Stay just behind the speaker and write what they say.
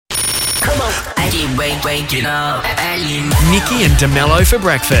Waking up early. Nikki and DeMello for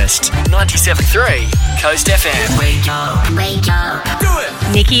breakfast. 97.3 Coast FM. Wake up. Do it.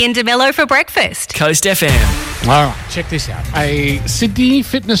 Nikki and DeMello for breakfast. Coast FM. All right, check this out. A Sydney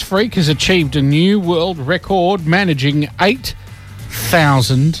fitness freak has achieved a new world record managing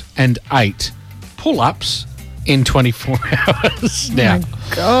 8,008 pull-ups in 24 hours. Now,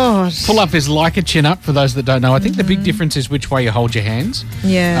 Gosh. pull-up is like a chin-up, for those that don't know. I think the big difference is which way you hold your hands.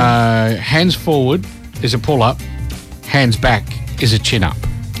 Yeah. Hands forward is a pull-up. Hands back is a chin-up.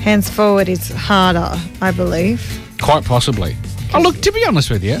 Hands forward is harder, I believe. Quite possibly. Oh, look, to be honest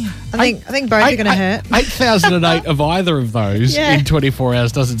with you, I think both are going to hurt. 8,008 of either of those Yeah. in 24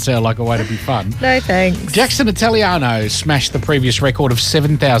 hours doesn't sound like a way to be fun. No thanks. Jackson Italiano smashed the previous record of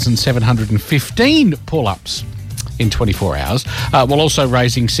 7,715 pull-ups in 24 hours, while also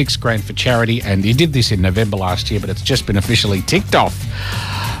raising $6,000 for charity. And he did this in November last year, but it's just been officially ticked off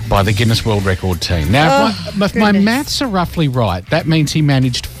by the Guinness World Record team. Now, if my goodness. maths are roughly right, that means he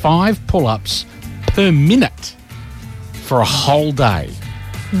managed 5 pull-ups per minute for a whole day.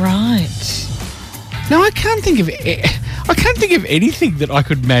 Right. Now, I can't think of anything that I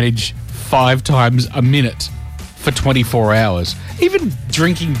could manage 5 times a minute for 24 hours. Even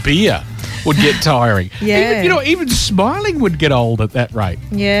drinking beer would get tiring. Yeah. Even smiling would get old at that rate.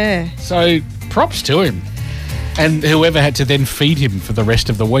 Yeah. So, props to him. And whoever had to then feed him for the rest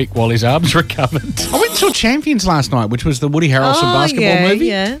of the week while his arms recovered. I went and saw Champions last night, which was the Woody Harrelson basketball movie.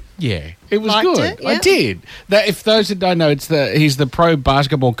 Yeah. Yeah, it was Liked good. it, yeah. I did. If those that don't know, he's the pro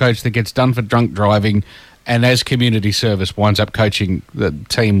basketball coach that gets done for drunk driving, and as community service winds up coaching the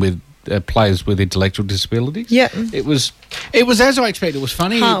team with players with intellectual disabilities. Yeah. It was as I expected. It was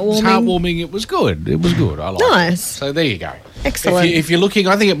funny. It was heartwarming. It was good. I liked it. Nice. So there you go. Excellent. If you're looking,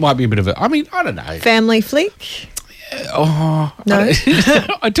 I think it might be a bit of I don't know. Family flick? Oh No.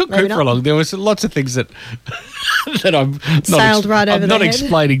 I took Maybe Coop for a long. There was lots of things that I'm not Sailed right over I'm the not head.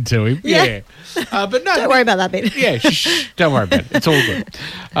 explaining to him. Yeah. But no, Don't worry about that bit. Yeah, don't worry about it. It's all good.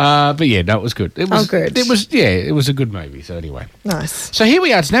 But yeah, no, it was good. It was good. It was a good movie. So anyway, Nice. so here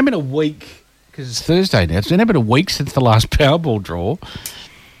we are. It's now been a week because it's Thursday now. It's now been a week since the last Powerball draw,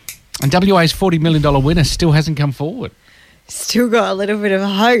 and WA's $40 million winner still hasn't come forward. Still got a little bit of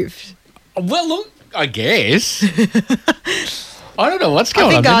hope. Well, look, I guess. I don't know what's I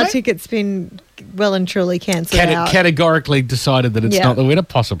going think on. our ticket's been well and truly cancelled out. Categorically decided that it's Yeah. not the winner,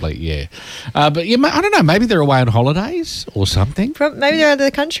 possibly, yeah. But yeah, I don't know, maybe they're away on holidays or something. Maybe they're out of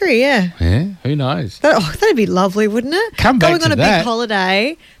the country, yeah. Yeah, who knows? That'd be lovely, wouldn't it? Come back Going to on a that. big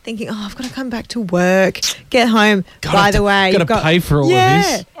holiday, thinking, I've got to come back to work, get home. Gotta By the way, gotta pay for all of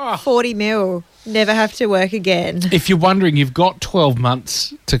this. Oh. 40 mil. Never have to work again. If you're wondering, you've got 12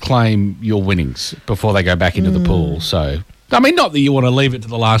 months to claim your winnings before they go back into the pool. So, I mean, not that you want to leave it to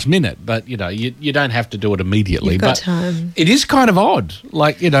the last minute, but, you don't have to do it immediately. You've got but time. It is kind of odd.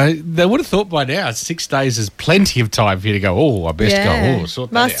 Like, they would have thought by now 6 days is plenty of time for you to go, I best go, sort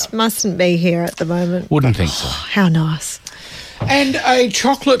that out. Mustn't be here at the moment. Wouldn't think so. How nice. And a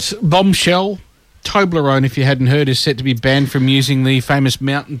chocolate bombshell, Toblerone, if you hadn't heard, is set to be banned from using the famous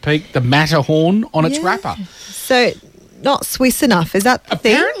mountain peak, the Matterhorn, on its wrapper. So, not Swiss enough, is that the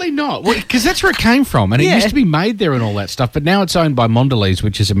thing? Apparently not, because that's where it came from, and it used to be made there and all that stuff, but now it's owned by Mondelez,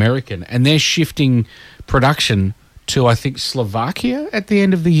 which is American, and they're shifting production to, I think, Slovakia at the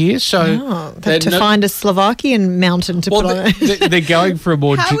end of the year. So find a Slovakian mountain to put on it. They're going for a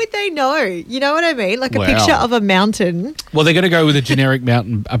more... How would they know? You know what I mean? Like a Well. picture of a mountain. Well, they're going to go with a generic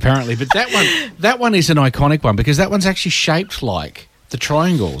mountain, apparently. But that one is an iconic one because that one's actually shaped like the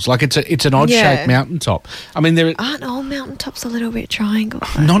triangles. Like it's an odd-shaped mountaintop. I mean, Aren't all mountaintops a little bit triangle?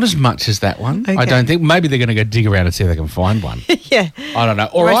 not as much as that one. I Okay. don't think. Maybe they're going to go dig around and see if they can find one. Yeah. I don't know.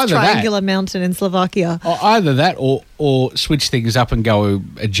 Or a either triangular mountain in Slovakia. that. Or either that or switch things up and go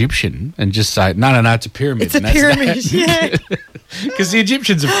Egyptian and just say, no, it's a pyramid. It's a pyramid, yeah. Because the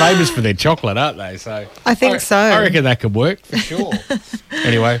Egyptians are famous for their chocolate, aren't they? So I think so. I reckon that could work for sure.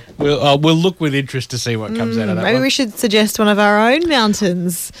 Anyway, we'll look with interest to see what comes out of that Maybe one. we should suggest one of our own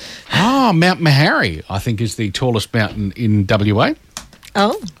mountains. Mount Mahari, I think, is the tallest mountain in WA.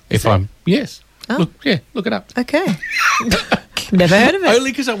 Oh. Yes. Oh. Look it up. Okay. Never heard of it.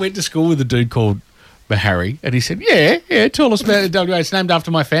 Only because I went to school with a dude called Mahari, and he said, yeah, tallest mountain in WA. It's named after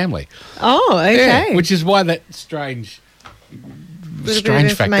my family. Oh, okay. Yeah, which is why that strange Little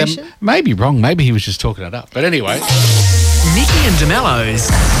bit of fact. information. May be wrong. Maybe he was just talking it up. But anyway. Nikki and DeMello's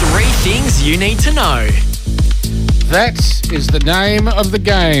 3 things you need to know. That is the name of the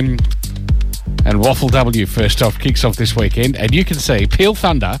game. And WAFLW, first off, kicks off this weekend. And you can see Peel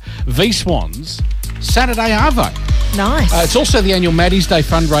Thunder v Swans, Saturday Arvo. Nice. It's also the annual Madi's Day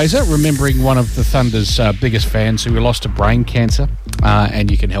fundraiser, remembering one of the Thunder's biggest fans who lost to brain cancer,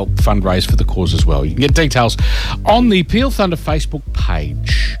 and you can help fundraise for the cause as well. You can get details on the Peel Thunder Facebook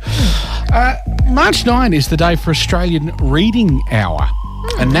page. March 9 is the day for Australian Reading Hour,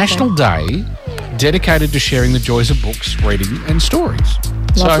 a national day dedicated to sharing the joys of books, reading and stories.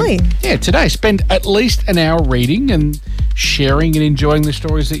 Lovely. So, today, spend at least an hour reading and sharing and enjoying the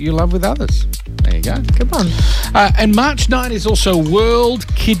stories that you love with others. There you go. Good one. And March 9 is also World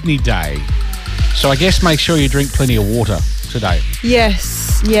Kidney Day. So I guess make sure you drink plenty of water today. Yes.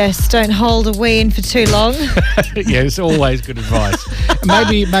 Don't hold a wee in for too long. Yeah, it's always good advice.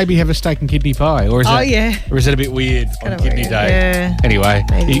 And maybe have a steak and kidney pie, or is it a bit weird on Kidney Day? Yeah. Anyway,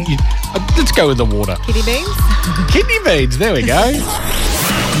 let's go with the water. Kidney beans? Kidney beans, there we go.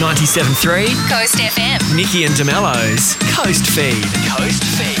 97.3 Coast FM. Nikki and DeMello's Coast Feed.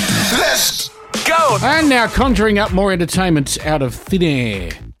 Let's go. And now conjuring up more entertainment out of thin air.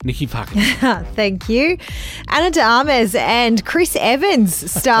 Nikki Parker. Thank you. Ana de Armas and Chris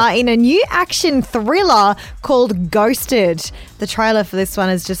Evans star in a new action thriller called Ghosted. The trailer for this one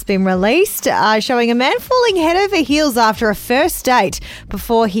has just been released, showing a man falling head over heels after a first date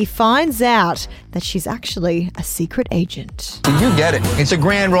before he finds out that she's actually a secret agent. You get it. It's a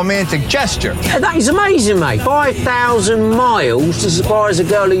grand romantic gesture. Yeah, that is amazing, mate. 5,000 miles to surprise a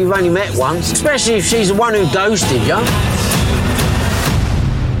girl that you've only met once, especially if she's the one who ghosted you.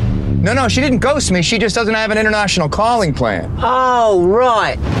 No, she didn't ghost me. She just doesn't have an international calling plan. Oh,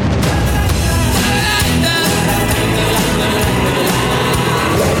 right.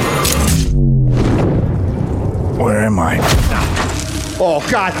 Where am I? Oh,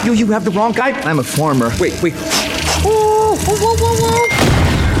 God. You have the wrong guy? I'm a farmer. Wait. Whoa.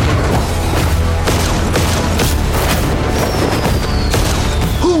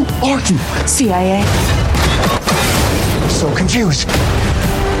 Who are you? CIA. So confused.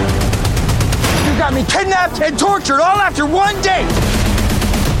 You got me kidnapped and tortured all after one day.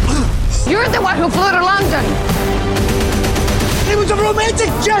 You're the one who flew to London. It was a romantic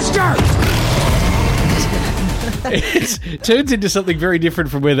gesture. It turns into something very different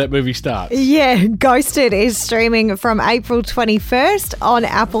from where that movie starts. Yeah, Ghosted is streaming from April 21st on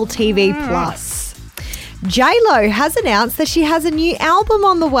Apple TV+. J-Lo has announced that she has a new album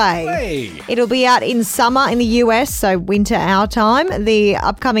on the way. Hey. It'll be out in summer in the US, so winter our time. The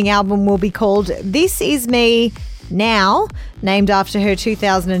upcoming album will be called This Is Me Now, named after her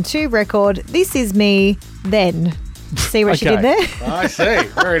 2002 record, This Is Me Then. See what she did there? I see.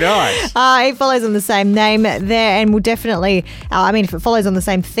 Very nice. It follows on the same name there and will definitely, if it follows on the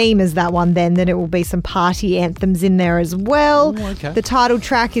same theme as that one, then it will be some party anthems in there as well. Oh, okay. The title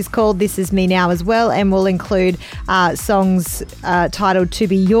track is called This Is Me Now as well and will include songs titled To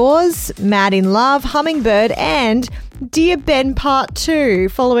Be Yours, Mad in Love, Hummingbird and Dear Ben Part 2,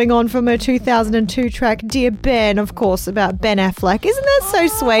 following on from her 2002 track Dear Ben, of course, about Ben Affleck. Isn't that so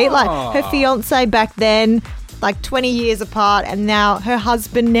sweet? Like her fiance back then, like 20 years apart, and now her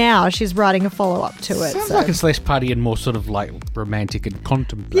husband now, she's writing a follow-up to it. Sounds like it's less party and more sort of like romantic and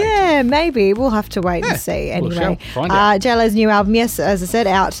contemplative. Yeah, maybe. We'll have to wait and see. Anyway, find out. J-Lo's new album, yes, as I said,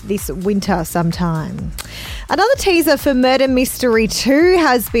 out this winter sometime. Another teaser for Murder Mystery 2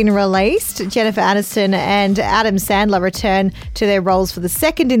 has been released. Jennifer Aniston and Adam Sandler return to their roles for the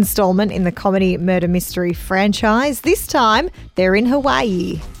second installment in the comedy Murder Mystery franchise. This time, they're in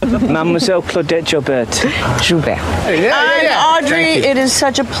Hawaii. Mademoiselle Claudette Joubert. And Audrey, it is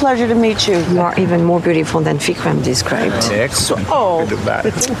such a pleasure to meet you. You are even more beautiful than Fikram described. Excellent.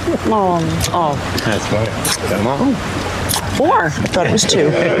 That's right. Come on. 4. I thought it was 2.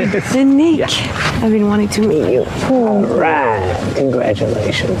 Then Nick, I've been wanting to meet you. All right.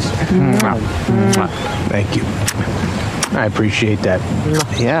 Congratulations. Thank you. I appreciate that.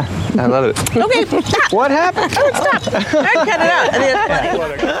 Yeah, I love it. Okay, stop. What happened? Stop. I cut it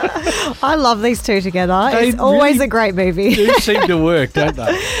out. I love these two together. It's always a great movie. They do seem to work, don't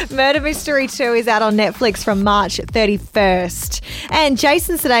they? Murder Mystery 2 is out on Netflix from March 31st. And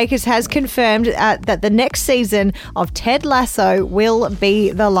Jason Sudeikis has confirmed that the next season of Ted Lasso will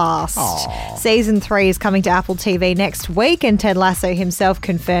be the last. Aww. Season 3 is coming to Apple TV next week, and Ted Lasso himself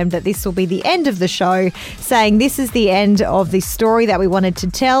confirmed that this will be the end of the show, saying this is the end of the story that we wanted to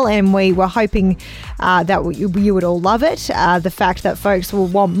tell, and we were hoping that you would all love it. The fact that folks will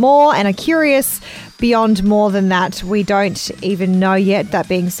want more and are curious beyond more than that, we don't even know yet. That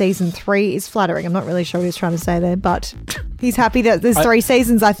being season 3 is flattering. I'm not really sure what he's trying to say there, but he's happy that there's 3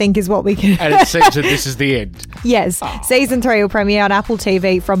 seasons, I think, is what we can... And it seems that this is the end. Yes. Season 3 will premiere on Apple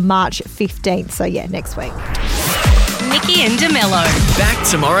TV from March 15th. So, yeah, next week. Nikki and DeMello. Back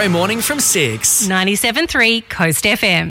tomorrow morning from 6. 97.3 Coast FM.